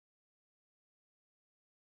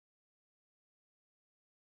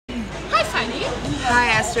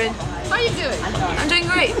Hi Astrid. How are you doing? I'm doing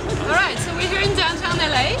great. Alright, so we're here in downtown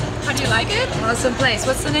LA. How do you like it? Awesome place.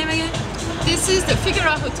 What's the name again? This is the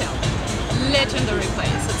Figueroa Hotel. Legendary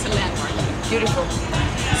place. It's a landmark. Beautiful.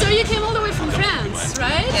 So you came all the way from France,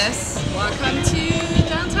 right? Yes. Welcome to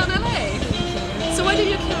downtown LA. So what did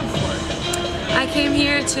you come for? I came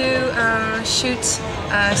here to shoot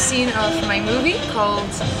a scene of my movie called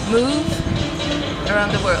Move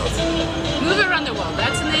Around the World. Move Around the World.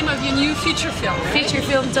 That's the name of your new feature film, right? Feature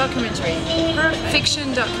film documentary. Perfect.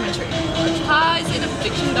 Fiction documentary. How is it a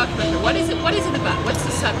fiction documentary? What is it about? What's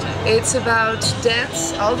the subject? It's about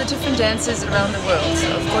dance, all the different dances around the world.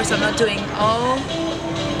 So of course I'm not doing all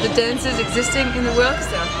the dances existing in the world because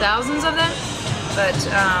there are thousands of them, but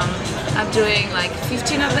I'm doing like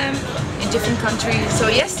 15 of them in different countries. So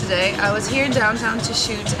yesterday I was here in downtown to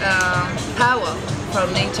shoot Power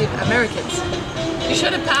from Native Americans. You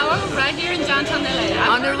shot a Power right here in downtown LA.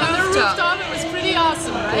 On the rooftop. It was pretty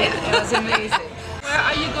awesome, right? Yeah, it was amazing. Where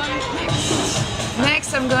are you going next?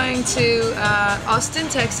 Next I'm going to Austin,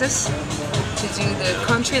 Texas to do the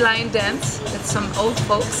country line dance with some old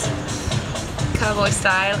folks, cowboy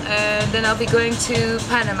style, and then I'll be going to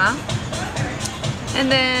Panama, and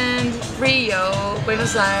then Rio,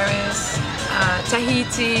 Buenos Aires,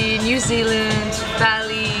 Tahiti, New Zealand,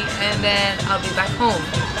 Bali, and then I'll be back home.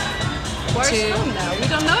 Where's home now? We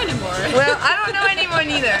don't know anymore. Well, I don't know anymore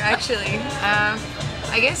neither, actually. I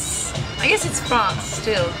guess it's France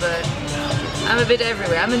still, but I'm a bit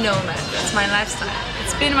everywhere. I'm a nomad. That's my lifestyle.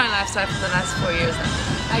 It's been my lifestyle for the last 4 years now.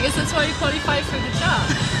 I guess that's why you qualified for the job.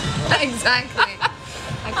 Exactly.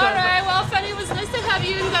 Alright, well Fanny, it was nice to have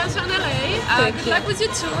you in downtown LA. Good luck with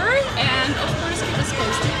your tour, and of course keep us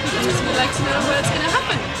posted because we'd like to know what's going to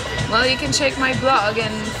happen. Well, you can check my blog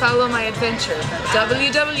and follow my adventure.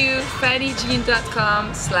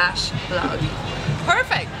 www.fannyjean.com/blog.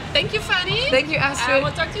 Perfect. Thank you, Fanny. Thank you, Astrid. And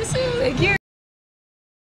we'll talk to you soon. Thank you.